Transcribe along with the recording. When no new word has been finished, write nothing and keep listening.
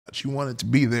but you want it to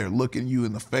be there looking you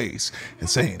in the face and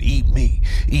saying, eat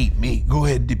me, go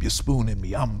ahead, dip your spoon in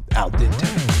me, I'm al dente.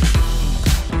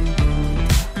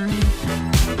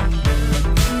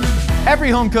 Every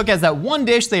home cook has that one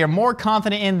dish they are more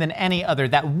confident in than any other,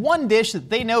 that one dish that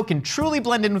they know can truly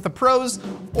blend in with the pros,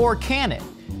 or can it?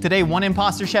 Today, one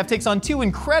imposter chef takes on two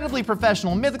incredibly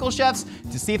professional mythical chefs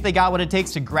to see if they got what it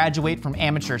takes to graduate from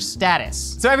amateur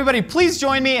status. So everybody, please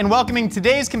join me in welcoming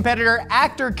today's competitor,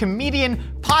 actor, comedian,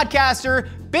 podcaster,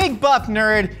 big buff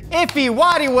nerd, Ify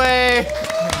Nwadiwe.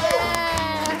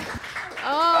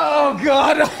 Oh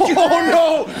God,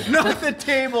 oh no, not the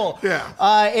table. Yeah.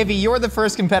 Ify, you're the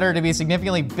first competitor to be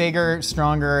significantly bigger,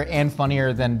 stronger, and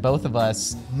funnier than both of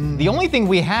us. The only thing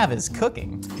we have is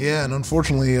cooking. Yeah, and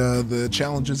unfortunately, the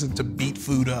challenge isn't to beat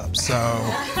food up, so.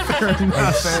 Fair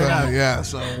enough. Yeah,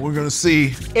 so we're gonna see.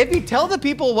 Ify, tell the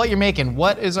people what you're making.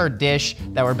 What is our dish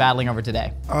that we're battling over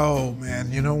today? Oh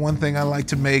man, you know one thing I like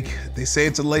to make, they say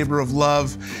it's a labor of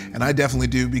love, and I definitely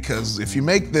do, because if you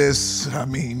make this, I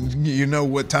mean, you know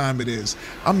what time it is.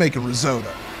 I'm making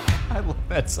risotto. I love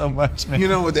that so much, man. You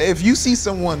know, if you see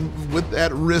someone with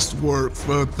that wrist work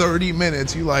for 30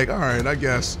 minutes, you're like, all right, I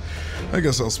guess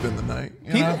I'll spend the night.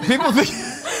 You know? People think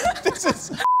this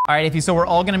is... All right, Ify, so we're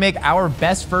all gonna make our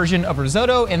best version of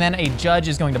risotto, and then a judge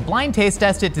is going to blind taste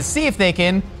test it to see if they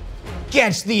can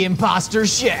catch the imposter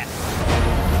chef.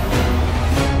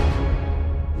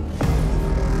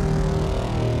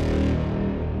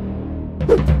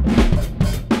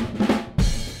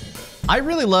 I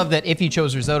really love that Ify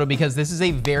chose risotto because this is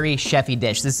a very chefy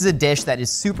dish. This is a dish that is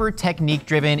super technique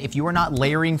driven. If you are not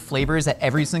layering flavors at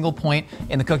every single point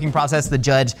in the cooking process, the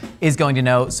judge is going to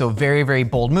know. So very, very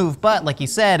bold move. But like you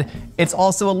said, it's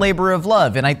also a labor of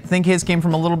love. And I think his came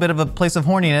from a little bit of a place of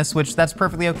horniness, which that's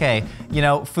perfectly okay. You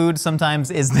know, food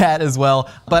sometimes is that as well.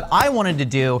 But I wanted to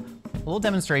do a little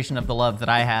demonstration of the love that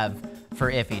I have for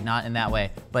Ify, not in that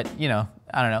way, but you know,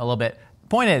 I don't know, a little bit.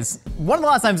 Point is, one of the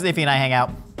last times Ify and I hang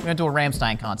out, we went to a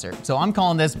Rammstein concert. So I'm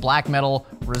calling this black metal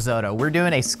risotto. We're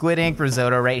doing a squid ink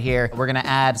risotto right here. We're gonna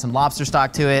add some lobster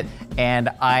stock to it, and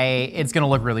it's gonna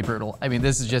look really brutal. I mean,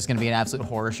 this is just gonna be an absolute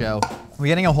horror show. We're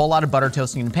getting a whole lot of butter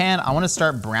toasting in the pan. I wanna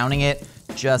start browning it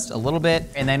just a little bit,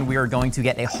 and then we are going to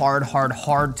get a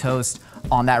hard toast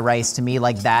on that rice. To me,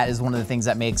 like, that is one of the things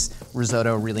that makes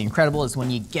risotto really incredible, is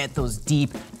when you get those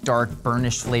deep, dark,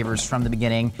 burnished flavors from the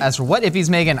beginning. As for what Ify's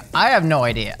making, I have no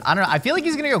idea. I don't know, I feel like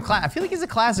he's gonna go I feel like he's a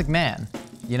classic man.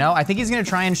 You know, I think he's gonna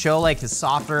try and show like his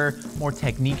softer, more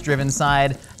technique-driven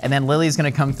side, and then Lily's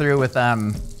gonna come through with,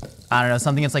 I don't know,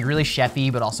 something that's like really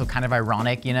chefy, but also kind of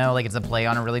ironic, you know, like it's a play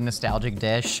on a really nostalgic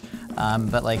dish.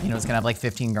 But like, you know, it's gonna have like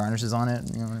 15 garnishes on it.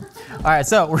 You know. All right,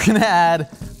 so we're gonna add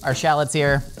our shallots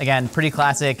here. Again, pretty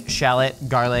classic shallot,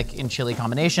 garlic, and chili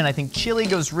combination. I think chili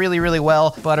goes really, really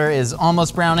well. Butter is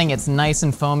almost browning. It's nice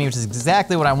and foamy, which is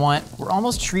exactly what I want. We're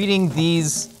almost treating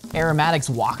these aromatics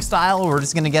wok style. We're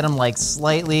just gonna get them like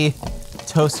slightly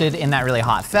toasted in that really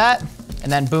hot fat.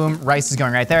 And then boom, rice is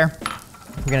going right there.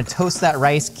 We're gonna toast that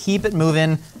rice, keep it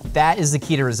moving. That is the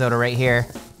key to risotto right here.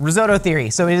 Risotto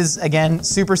theory. So it is, again,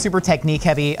 super, super technique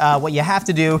heavy. What you have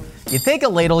to do, you take a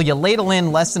ladle, you ladle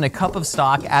in less than a cup of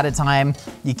stock at a time.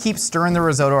 You keep stirring the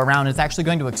risotto around. It's actually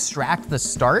going to extract the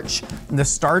starch. And the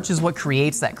starch is what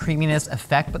creates that creaminess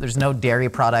effect, but there's no dairy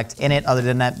product in it other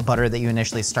than that butter that you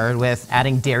initially started with.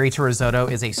 Adding dairy to risotto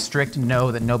is a strict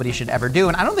no that nobody should ever do.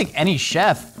 And I don't think any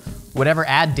chef would ever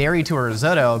add dairy to a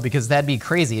risotto, because that'd be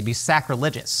crazy. It'd be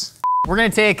sacrilegious. We're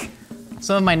gonna take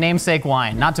some of my namesake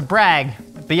wine, not to brag,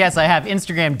 but yes, I have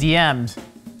Instagram DM'd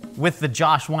with the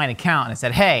Josh Wine account, and I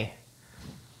said, hey,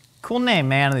 cool name,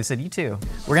 man. And they said, you too.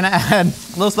 We're gonna add a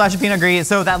little splash of Pinot Gris.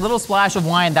 So that little splash of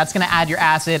wine, that's gonna add your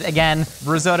acid. Again,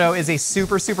 risotto is a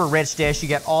super, super rich dish. You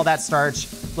get all that starch,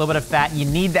 a little bit of fat. You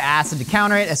need the acid to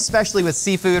counter it, especially with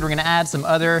seafood. We're gonna add some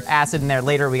other acid in there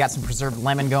later. We got some preserved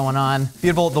lemon going on.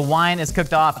 Beautiful, the wine is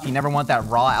cooked off. If you never want that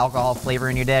raw alcohol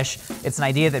flavor in your dish, it's an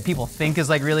idea that people think is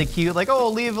like really cute. Like, oh,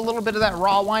 leave a little bit of that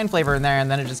raw wine flavor in there, and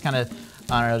then it just kind of,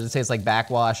 I don't know, it tastes like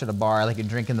backwash at a bar, like you're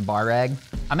drinking the bar rag.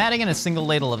 I'm adding in a single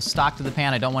ladle of stock to the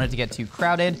pan. I don't want it to get too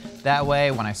crowded. That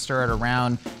way, when I stir it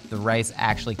around, the rice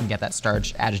actually can get that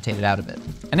starch agitated out of it.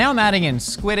 And now I'm adding in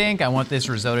squid ink. I want this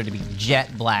risotto to be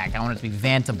jet black. I want it to be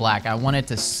Vanta black. I want it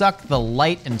to suck the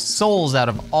light and souls out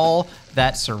of all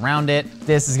that surround it.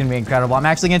 This is gonna be incredible. I'm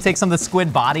actually gonna take some of the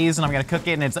squid bodies and I'm gonna cook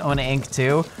it in its own ink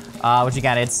too. Which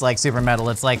again, it's like super metal.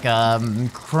 It's like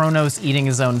Kronos eating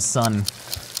his own son.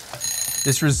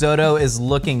 This risotto is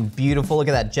looking beautiful. Look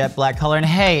at that jet black color. And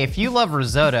hey, if you love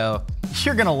risotto,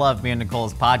 You're gonna love me and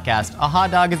Nicole's podcast, A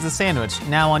Hot Dog is a Sandwich,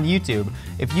 now on YouTube.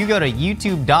 If you go to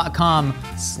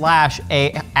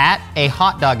youtube.com/a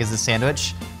hot dog is a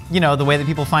sandwich, you know, the way that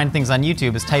people find things on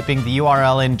YouTube is typing the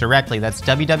URL in directly. That's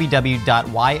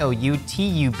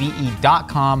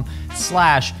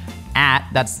www.youtube.com/@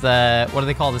 that's the, what do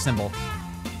they call the symbol?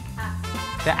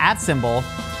 The @ symbol,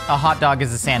 A Hot Dog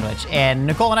is a Sandwich. And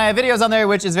Nicole and I have videos on there,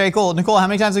 which is very cool. Nicole, how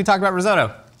many times have we talked about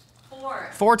risotto? 4.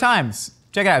 4 times.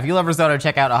 Check it out. If you love risotto,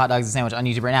 check out A Hot Dog is a Sandwich on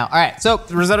YouTube right now. All right, so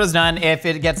the risotto's done. If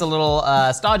it gets a little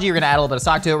stodgy, we're gonna add a little bit of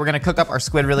stock to it. We're gonna cook up our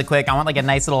squid really quick. I want like a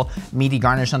nice little meaty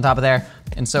garnish on top of there.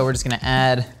 And so we're just gonna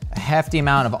add a hefty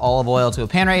amount of olive oil to a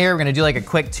pan right here. We're gonna do like a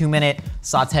quick 2-minute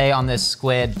saute on this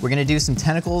squid. We're gonna do some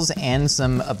tentacles and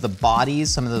some of the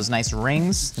bodies, some of those nice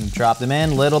rings, and drop them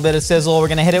in. Little bit of sizzle. We're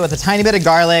gonna hit it with a tiny bit of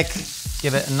garlic.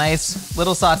 Give it a nice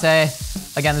little saute.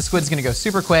 Again, the squid's gonna go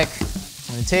super quick.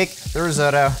 I'm gonna take the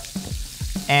risotto,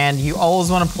 and you always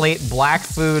wanna plate black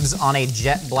foods on a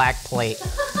jet black plate.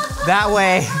 That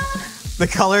way, the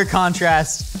color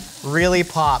contrast really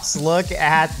pops. Look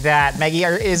at that. Maggie,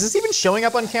 is this even showing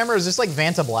up on camera, or is this like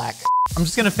Vanta black? I'm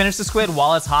just gonna finish the squid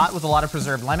while it's hot with a lot of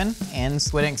preserved lemon and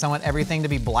squid ink, because I want everything to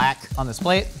be black on this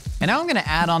plate. And now I'm gonna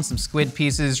add on some squid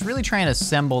pieces, really trying to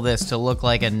assemble this to look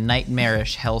like a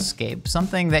nightmarish hellscape,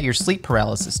 something that your sleep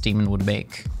paralysis demon would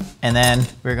make. And then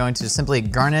we're going to simply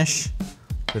garnish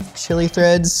with chili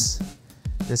threads.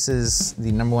 This is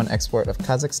the #1 export of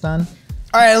Kazakhstan.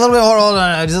 All right, a little bit, hold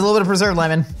on, just a little bit of preserved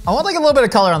lemon. I want like a little bit of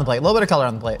color on the plate, a little bit of color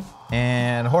on the plate.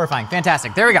 And horrifying,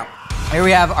 fantastic, there we go. Here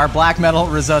we have our black metal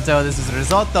risotto. This is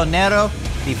risotto nero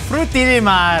di frutti di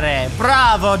mare.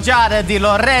 Bravo, Giada Di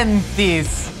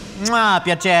Laurentiis. Mwah,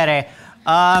 piacere.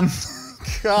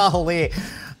 Golly,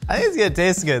 I think it's gonna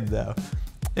taste good though.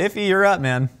 Ify, you're up,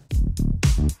 man.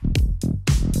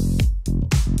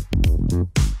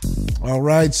 All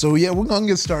right, so yeah, we're gonna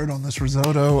get started on this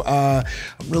risotto. I'm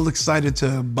real excited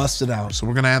to bust it out. So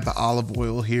we're gonna add the olive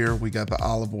oil here. We got the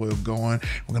olive oil going.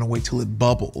 We're gonna wait till it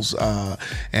bubbles.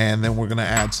 And then we're gonna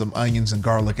add some onions and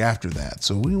garlic after that.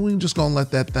 So we just gonna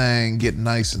let that thing get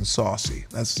nice and saucy.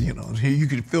 That's, you know, you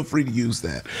can feel free to use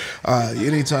that.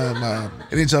 Anytime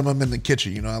I'm in the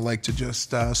kitchen, you know, I like to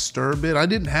just stir a bit. I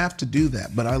didn't have to do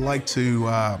that, but I like to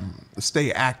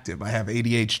stay active. I have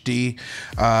ADHD,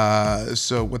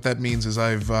 so what that means is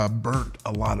I've burnt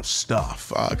a lot of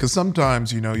stuff. Because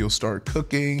sometimes, you know, you'll start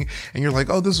cooking and you're like,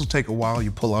 oh, this will take a while.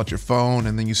 You pull out your phone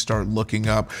and then you start looking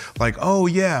up like, oh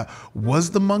yeah,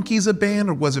 was the Monkees a band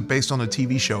or was it based on a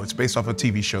TV show? It's based off a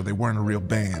TV show. They weren't a real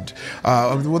band.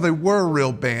 Well, they were a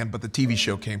real band, but the TV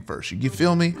show came first. You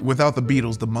feel me? Without the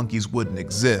Beatles, the Monkees wouldn't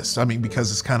exist. I mean,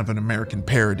 because it's kind of an American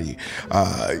parody.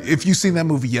 If you've seen that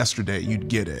movie Yesterday, you'd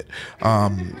get it.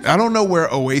 I don't know where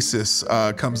Oasis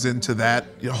comes into that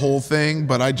whole thing,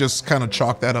 but I just kind of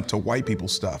chalk that up to white people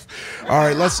stuff. All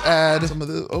right, let's add some of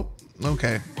this. Oh,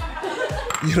 okay.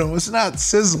 You know, it's not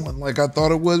sizzling like I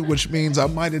thought it would, which means I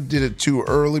might have did it too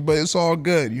early, but it's all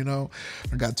good, you know.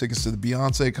 I got tickets to the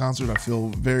Beyonce concert. I feel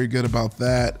very good about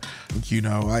that. You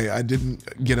know, I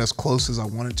didn't get as close as I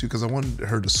wanted to because I wanted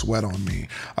her to sweat on me.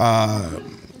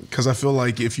 Because I feel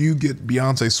like if you get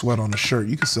Beyonce sweat on a shirt,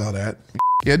 you can sell that.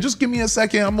 Yeah, just give me a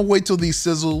second. I'm gonna wait till these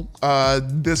sizzle.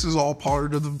 This is all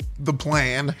part of the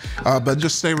plan, but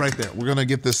just stay right there. We're gonna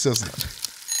get this sizzling.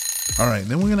 All right,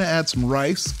 then we're gonna add some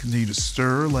rice, continue to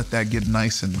stir, let that get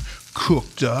nice and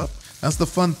cooked up. That's the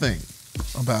fun thing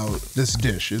about this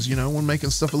dish is, you know, we're making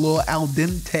stuff a little al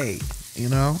dente, you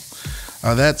know?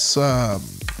 That's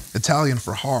Italian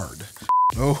for hard.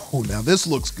 Oh, now this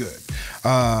looks good.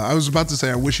 I was about to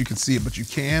say I wish you could see it, but you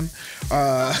can.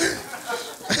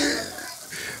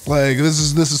 Like this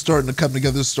is starting to come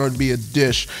together. This is starting to be a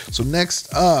dish. So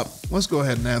next up, let's go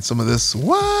ahead and add some of this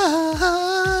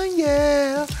wine.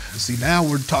 Yeah. See, now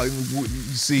we're talking. You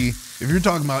see, if you're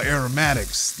talking about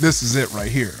aromatics, this is it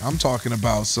right here. I'm talking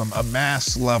about some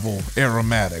amass level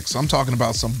aromatics. I'm talking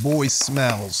about some boy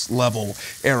smells level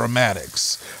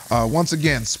aromatics. Once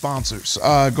again, sponsors.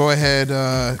 Go ahead,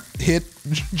 hit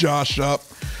Josh up.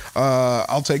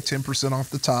 I'll take 10%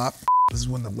 off the top. This is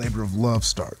when the labor of love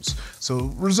starts.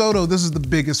 So risotto, this is the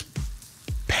biggest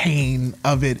pain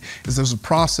of it, is there's a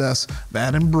process of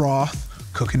adding broth,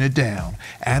 cooking it down,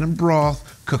 adding broth,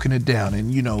 cooking it down,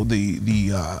 and you know the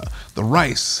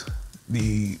rice,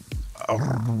 the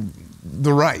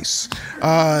rice,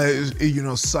 you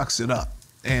know, sucks it up.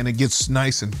 And it gets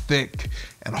nice and thick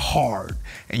and hard,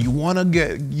 and you want to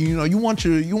get, you know, you want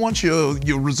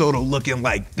your risotto looking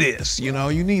like this, you know.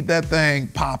 You need that thing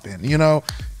popping, you know.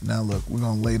 Now look, we're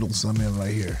gonna ladle some in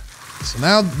right here. So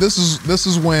now this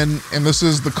is when, and this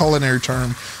is the culinary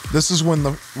term, this is when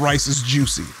the rice is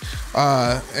juicy.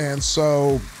 And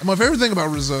so my favorite thing about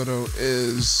risotto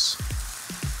is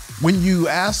when you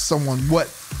ask someone what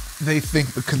they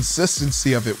think the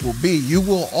consistency of it will be, you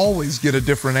will always get a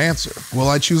different answer. Will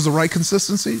I choose the right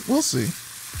consistency? We'll see.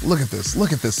 Look at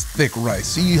this thick rice.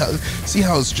 See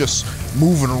how it's just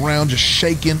moving around, just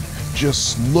shaking,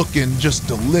 just looking just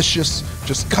delicious,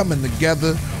 just coming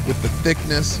together with the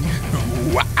thickness.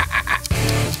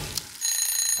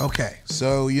 Okay,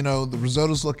 so the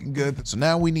risotto's looking good. So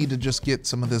now we need to just get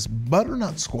some of this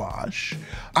butternut squash.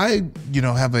 I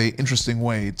have a interesting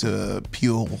way to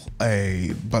peel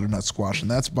a butternut squash,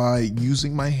 and that's by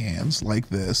using my hands like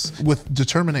this with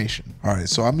determination. All right,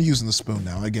 so I'm using the spoon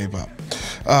now. I gave up.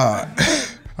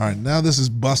 All right, now this is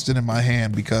busted in my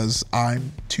hand because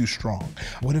I'm too strong.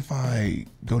 What if I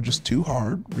go just too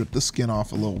hard, rip the skin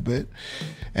off a little bit,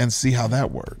 and see how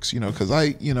that works? Because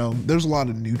there's a lot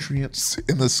of nutrients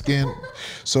in the skin.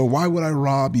 So why would I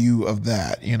rob you of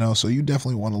that? So you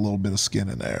definitely want a little bit of skin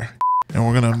in there. And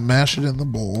we're gonna mash it in the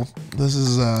bowl. This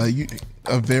is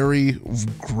a very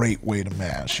great way to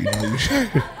mash.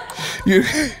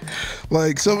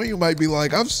 Like some of you might be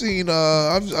like, I've seen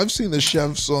the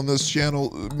chefs on this channel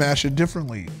mash it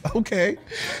differently. Okay,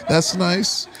 that's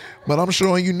nice, but I'm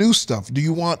showing you new stuff. Do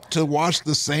you want to watch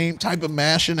the same type of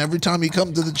mashing every time you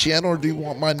come to the channel, or do you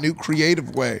want my new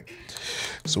creative way?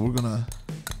 So we're gonna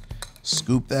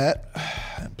scoop that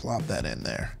and plop that in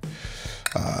there.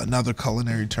 Another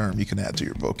culinary term you can add to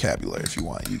your vocabulary if you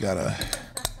want. You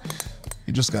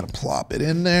just gotta plop it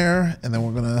in there, and then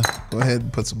we're gonna go ahead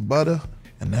and put some butter,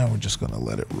 and now we're just gonna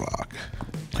let it rock.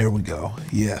 Here we go.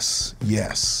 Yes,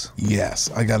 yes, yes.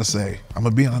 I gotta say, I'm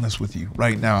gonna be honest with you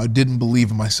right now. I didn't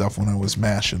believe in myself when I was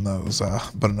mashing those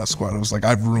butternut squash. I was like,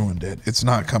 I've ruined it. It's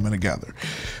not coming together.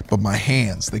 But my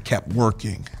hands, they kept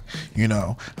working.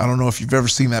 I don't know if you've ever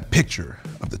seen that picture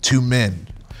of the two men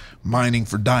mining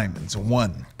for diamonds, and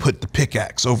one put the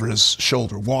pickaxe over his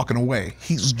shoulder, walking away.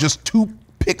 He's just 2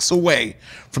 picks away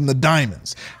from the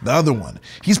diamonds. The other one,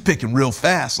 he's picking real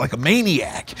fast like a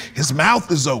maniac. His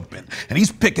mouth is open and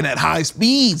he's picking at high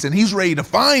speeds and he's ready to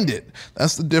find it.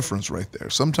 That's the difference right there.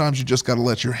 Sometimes you just gotta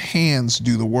let your hands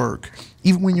do the work,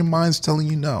 even when your mind's telling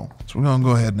you no. So we're gonna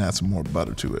go ahead and add some more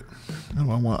butter to it.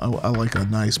 I like a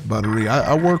nice buttery.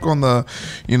 I work on the,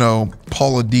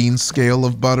 Paula Deen scale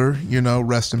of butter,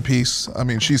 rest in peace. I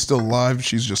mean, she's still alive.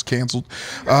 She's just canceled.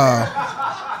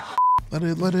 Let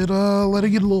it get a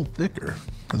little thicker,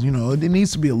 because it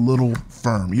needs to be a little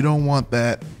firm. You don't want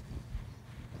that.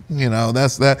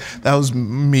 That was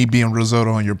me being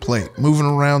risotto on your plate, moving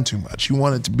around too much. You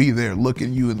want it to be there,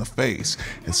 looking you in the face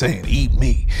and saying, "Eat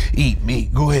me, eat me.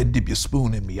 Go ahead and dip your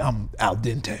spoon in me. I'm al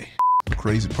dente." The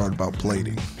crazy part about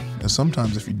plating is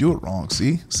sometimes if you do it wrong,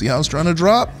 see how it's trying to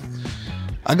drop?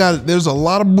 There's a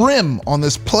lot of brim on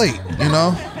this plate,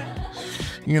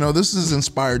 This is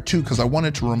inspired too because I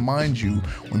wanted to remind you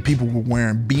when people were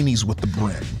wearing beanies with the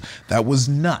brim. That was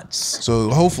nuts. So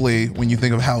hopefully when you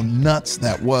think of how nuts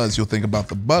that was, you'll think about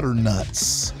the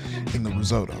butternuts in the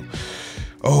risotto.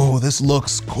 Oh, this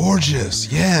looks gorgeous,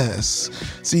 yes.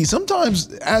 See, sometimes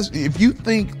if you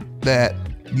think that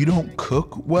you don't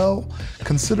cook well,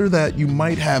 consider that you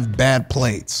might have bad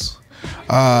plates.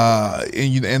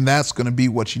 And that's gonna be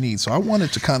what you need. So I want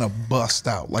it to kind of bust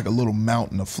out like a little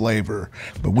mountain of flavor,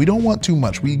 but we don't want too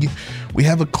much. We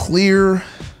have a clear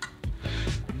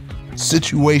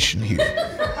situation here.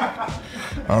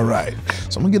 All right,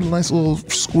 so I'm gonna get a nice little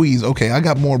squeeze. Okay, I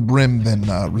got more brim than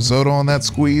risotto on that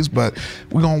squeeze, but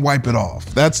we're gonna wipe it off.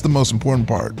 That's the most important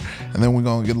part. And then we're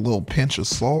gonna get a little pinch of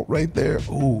salt right there.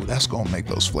 Ooh, that's gonna make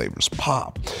those flavors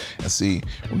pop. And see,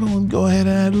 we're gonna go ahead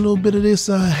and add a little bit of this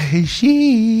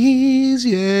cheese,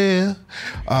 yeah.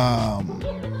 And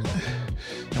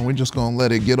we're just gonna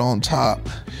let it get on top.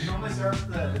 You normally serve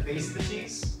the base of the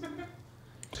cheese?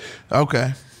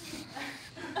 Okay.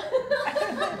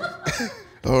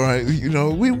 All right, we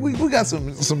got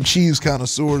some cheese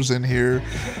connoisseurs in here,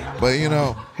 but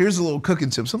here's a little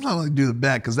cooking tip. Sometimes I like to do the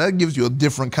back because that gives you a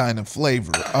different kind of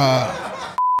flavor.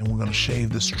 And we're gonna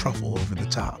shave this truffle over the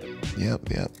top. Yep,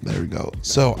 there we go.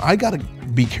 So I gotta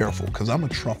be careful because I'm a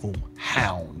truffle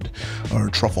hound or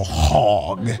a truffle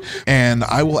hog, and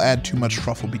I will add too much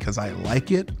truffle because I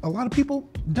like it. A lot of people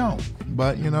don't,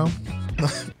 but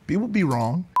people be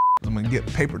wrong. I'm gonna get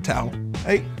a paper towel.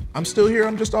 Hey, I'm still here,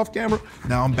 I'm just off camera.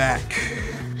 Now I'm back.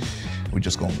 We're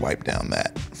just gonna wipe down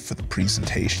that for the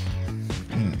presentation.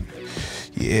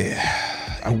 Yeah,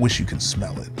 I wish you could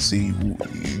smell it. See,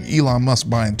 Elon Musk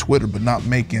buying Twitter, but not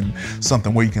making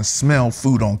something where you can smell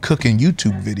food on cooking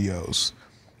YouTube videos.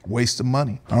 Waste of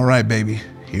money. All right, baby,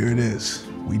 here it is.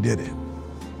 We did it.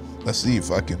 Let's see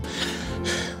if I can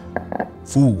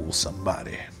fool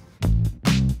somebody.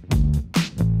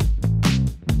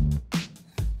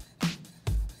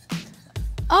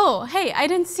 Oh, hey, I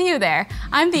didn't see you there.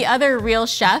 I'm the other real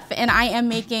chef, and I am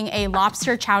making a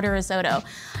lobster chowder risotto.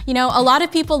 You know, a lot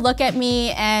of people look at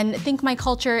me and think my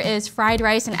culture is fried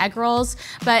rice and egg rolls,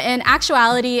 but in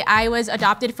actuality, I was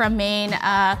adopted from Maine,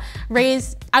 I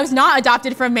was not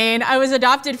adopted from Maine, I was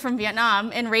adopted from Vietnam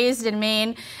and raised in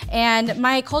Maine, and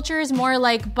my culture is more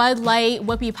like Bud Light,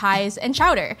 whoopie pies, and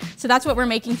chowder. So that's what we're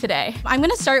making today. I'm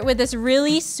gonna start with this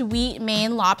really sweet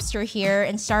Maine lobster here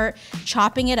and start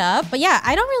chopping it up. But yeah,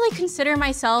 I don't really consider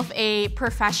myself a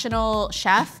professional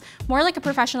chef, more like a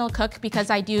professional cook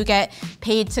because I do get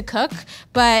paid to cook,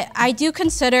 but I do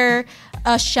consider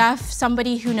a chef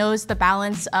somebody who knows the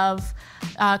balance of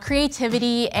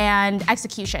creativity and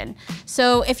execution.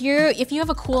 So if you have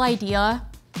a cool idea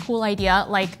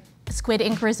like squid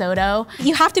ink risotto,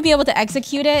 you have to be able to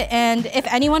execute it, and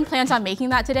if anyone plans on making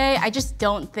that today, I just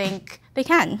don't think they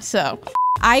can, so.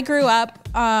 I grew up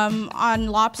on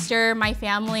lobster. My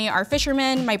family are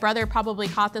fishermen. My brother probably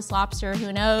caught this lobster,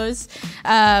 who knows?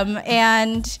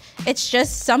 And it's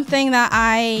just something that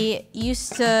I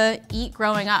used to eat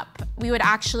growing up.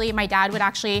 My dad would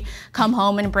actually come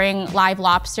home and bring live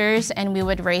lobsters, and we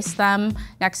would race them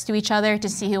next to each other to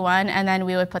see who won, and then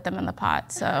we would put them in the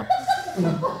pot, so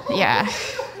yeah.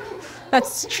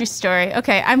 That's a true story.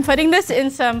 Okay, I'm putting this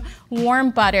in some warm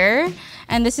butter,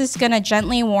 and this is gonna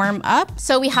gently warm up.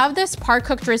 So we have this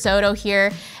par-cooked risotto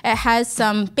here. It has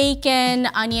some bacon,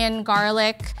 onion,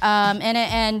 garlic in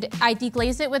it, and I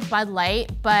deglaze it with Bud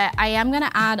Light, but I am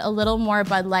gonna add a little more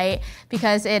Bud Light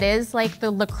because it is like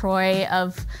the LaCroix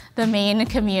of the Maine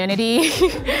community.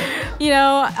 You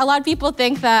know, a lot of people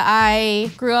think that I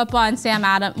grew up on Sam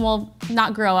Adams, well,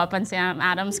 not grow up on Sam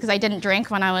Adams because I didn't drink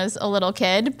when I was a little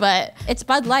kid, but it's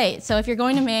Bud Light. So if you're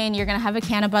going to Maine, you're gonna have a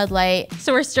can of Bud Light.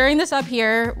 So we're stirring this up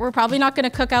here. We're probably not gonna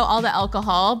cook out all the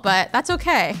alcohol, but that's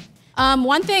okay.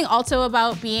 One thing also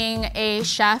about being a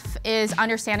chef is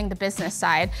understanding the business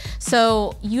side.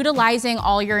 So utilizing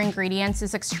all your ingredients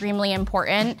is extremely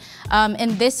important.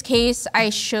 In this case,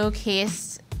 I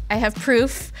have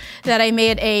proof that I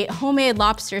made a homemade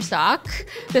lobster stock.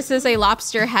 This is a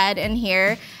lobster head in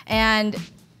here, and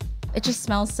it just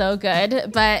smells so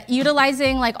good. But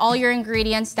utilizing like all your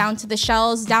ingredients down to the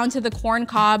shells, down to the corn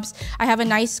cobs. I have a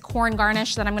nice corn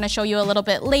garnish that I'm gonna show you a little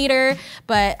bit later,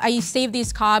 but I save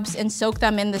these cobs and soak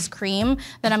them in this cream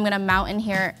that I'm gonna mount in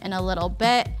here in a little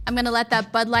bit. I'm gonna let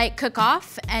that Bud Light cook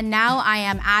off, and now I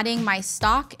am adding my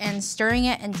stock and stirring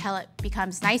it until it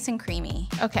becomes nice and creamy.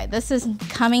 Okay, this is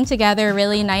coming together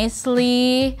really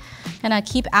nicely. Gonna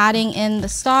keep adding in the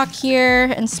stock here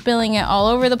and spilling it all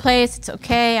over the place. It's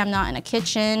okay, I'm not in a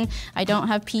kitchen. I don't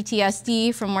have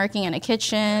PTSD from working in a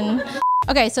kitchen.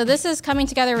 Okay, so this is coming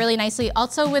together really nicely.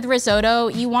 Also with risotto,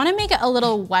 you wanna make it a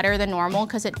little wetter than normal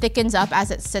because it thickens up as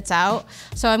it sits out.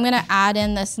 So I'm gonna add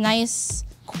in this nice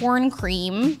corn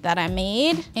cream that I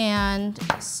made and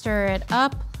stir it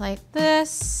up like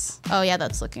this. Oh yeah,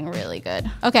 that's looking really good.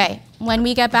 Okay, when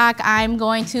we get back, I'm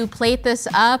going to plate this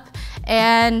up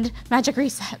and magic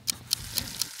reset.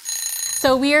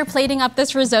 So we are plating up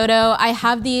this risotto. I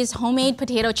have these homemade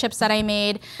potato chips that I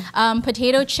made.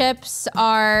 Potato chips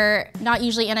are not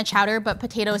usually in a chowder, but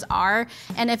potatoes are.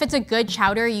 And if it's a good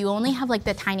chowder, you only have like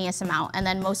the tiniest amount, and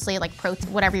then mostly like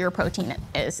whatever your protein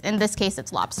is. In this case,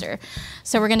 it's lobster.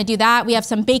 So we're gonna do that. We have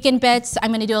some bacon bits.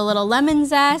 I'm gonna do a little lemon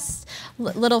zest,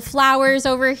 little flowers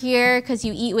over here, because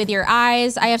you eat with your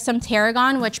eyes. I have some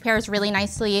tarragon, which pairs really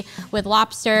nicely with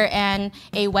lobster, and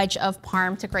a wedge of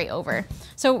parm to grate over.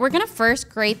 So we're gonna first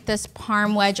grate this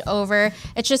parm wedge over.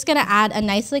 It's just gonna add a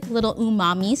nice like little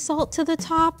umami salt to the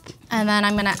top. And then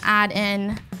I'm gonna add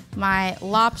in my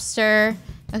lobster.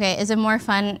 Okay, is it more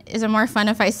fun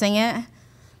if I sing it?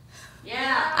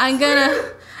 Yeah. I'm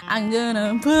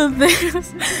gonna put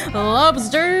this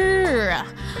lobster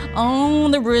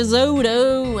on the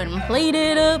risotto and plate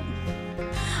it up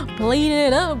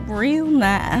real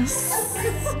nice.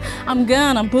 I'm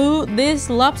gonna put this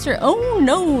lobster, oh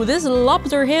no, this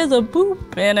lobster has a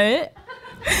poop in it.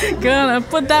 Gonna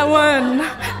put that one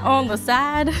on the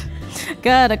side.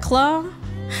 Got a claw,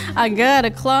 I got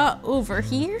a claw over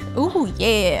here. Oh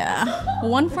yeah,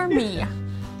 one for me.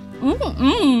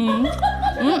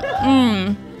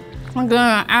 I'm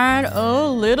gonna add a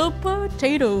little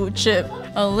potato chip,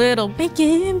 a little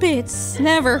bacon bits,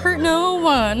 never hurt no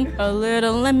one. A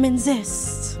little lemon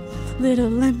zest,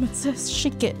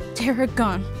 shake it,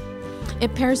 tarragon.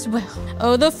 It pairs well.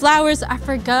 Oh, the flowers, I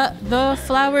forgot the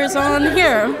flowers on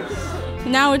here.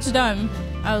 Now it's done.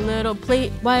 A little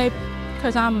plate wipe,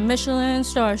 because I'm a Michelin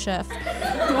star chef.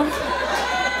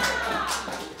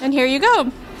 And here you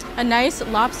go. A nice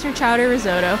lobster chowder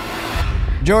risotto.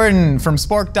 Jordan from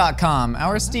Spork.com,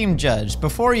 our esteemed judge.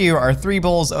 Before you are 3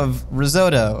 bowls of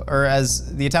risotto, or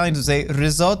as the Italians would say,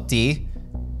 risotti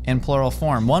in plural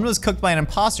form. 1 was cooked by an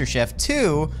imposter chef,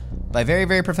 2 by very,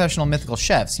 very professional mythical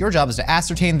chefs. Your job is to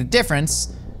ascertain the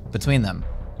difference between them.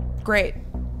 Great.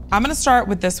 I'm gonna start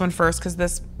with this one first because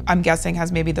this, I'm guessing,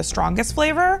 has maybe the strongest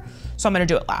flavor. So I'm gonna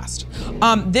do it last.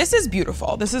 This is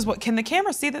beautiful. This is what, can the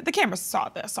camera see that? The camera saw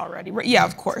this already, right? Yeah,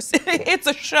 of course. It's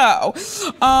a show.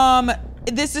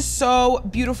 This is so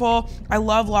beautiful. I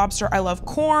love lobster, I love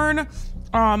corn.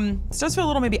 This does feel a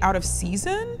little maybe out of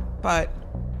season, but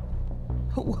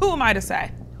who am I to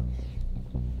say?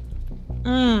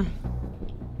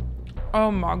 Oh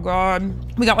my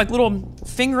God. We got like little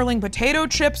fingerling potato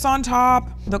chips on top.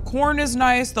 The corn is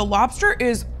nice. The lobster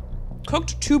is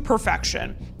cooked to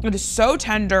perfection. It is so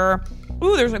tender.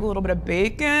 Ooh, there's like a little bit of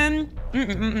bacon.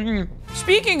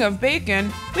 Speaking of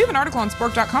bacon, we have an article on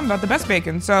Spork.com about the best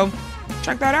bacon, so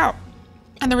check that out.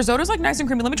 And the risotto's like nice and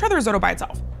creamy. Let me try the risotto by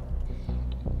itself.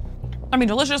 I mean,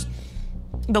 delicious.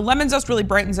 The lemon zest really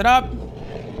brightens it up.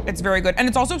 It's very good. And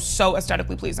it's also so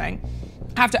aesthetically pleasing.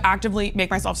 I have to actively make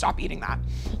myself stop eating that.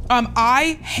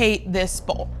 I hate this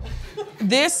bowl.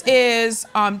 This is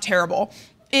terrible.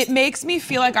 It makes me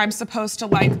feel like I'm supposed to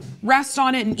like rest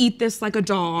on it and eat this like a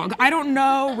dog. I don't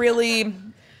know really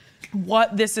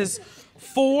what this is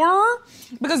for,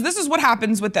 because this is what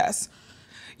happens with this.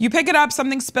 You pick it up,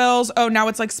 something spills, oh, now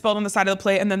it's like spilled on the side of the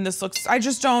plate, and then this looks, I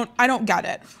don't get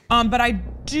it. But I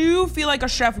do feel like a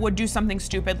chef would do something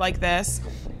stupid like this.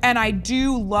 And I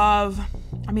do love,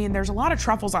 I mean, there's a lot of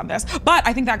truffles on this, but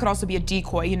I think that could also be a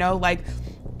decoy, you know, like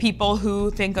people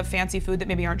who think of fancy food that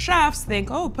maybe aren't chefs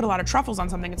think, oh, put a lot of truffles on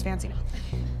something, it's fancy.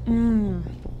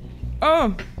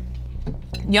 Oh,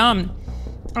 yum.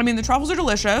 I mean, the truffles are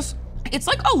delicious. It's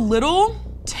like a little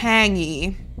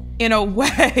tangy in a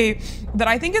way that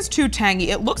I think is too tangy.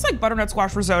 It looks like butternut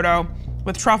squash risotto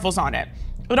with truffles on it.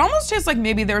 It almost tastes like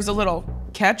maybe there's a little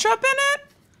ketchup in it.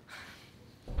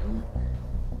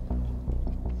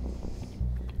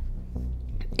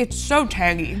 It's so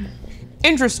tangy.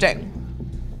 Interesting.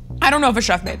 I don't know if a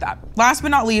chef made that. Last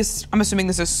but not least, I'm assuming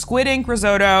this is squid ink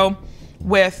risotto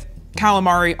with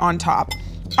calamari on top.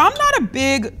 I'm not a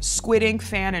big squid ink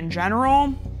fan in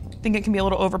general. I think it can be a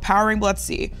little overpowering, but let's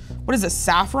see. What is this,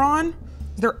 saffron?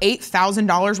 Is there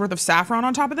 $8,000 worth of saffron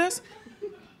on top of this?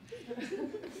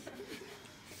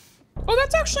 Oh,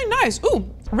 that's actually nice.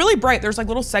 Ooh, really bright. There's like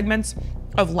little segments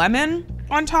of lemon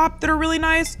on top that are really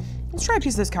nice. Let's try a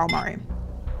piece of this calamari.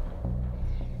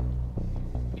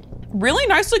 Really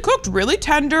nicely cooked, really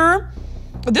tender.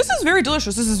 This is very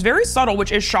delicious. This is very subtle,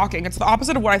 which is shocking. It's the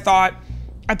opposite of what I thought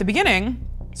at the beginning.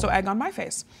 So egg on my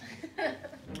face.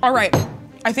 All right,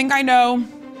 I think I know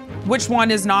which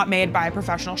one is not made by a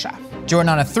professional chef. Jordan,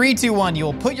 on a 3, 2, 1, you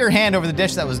will put your hand over the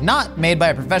dish that was not made by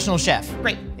a professional chef.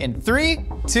 Great. In 3,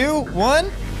 2,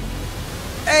 1.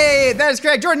 Hey, that is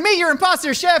correct. Jordan, meet your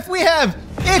imposter chef. We have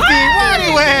Ify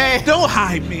Nwadiwe. Don't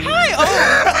hide me. Hi,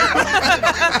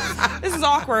 oh. This is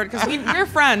awkward because we're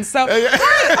friends. So,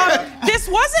 hi,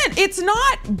 it's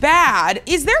not bad.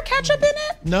 Is there ketchup in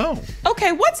it? No.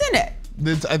 Okay, what's in it?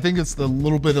 I think it's the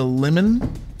little bit of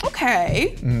lemon.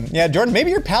 Okay. Yeah, Jordan, maybe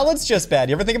your palate's just bad.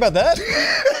 You ever think about that?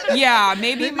 Yeah,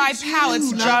 maybe my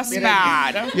palate's just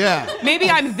bad. Yeah. Maybe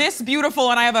I'm this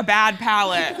beautiful and I have a bad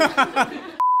palate.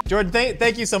 Jordan,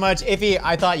 thank you so much. Ify,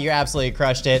 I thought you absolutely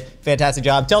crushed it. Fantastic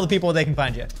job. Tell the people where they can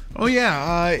find you. Oh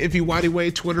yeah, Ify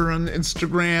Nwadiwe, Twitter and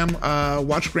Instagram.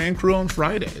 Watch Grand Crew on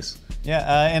Fridays.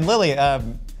 Yeah, and Lily,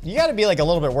 you gotta be like a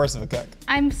little bit worse of a cook.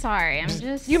 I'm sorry, I'm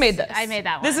just... You made this. I made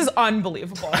that one. This is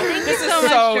unbelievable. Thank this you is so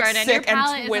much, Jordan. sick Your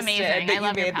palate and is twisted amazing. that I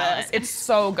love you your made palate. this. It's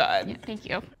so good. Yeah, thank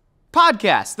you.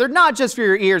 Podcasts, they're not just for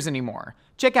your ears anymore.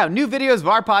 Check out new videos of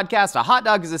our podcast, A Hot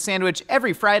Dog is a Sandwich,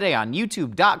 every Friday on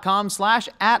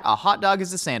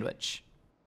youtube.com/@ahotdogisasandwich.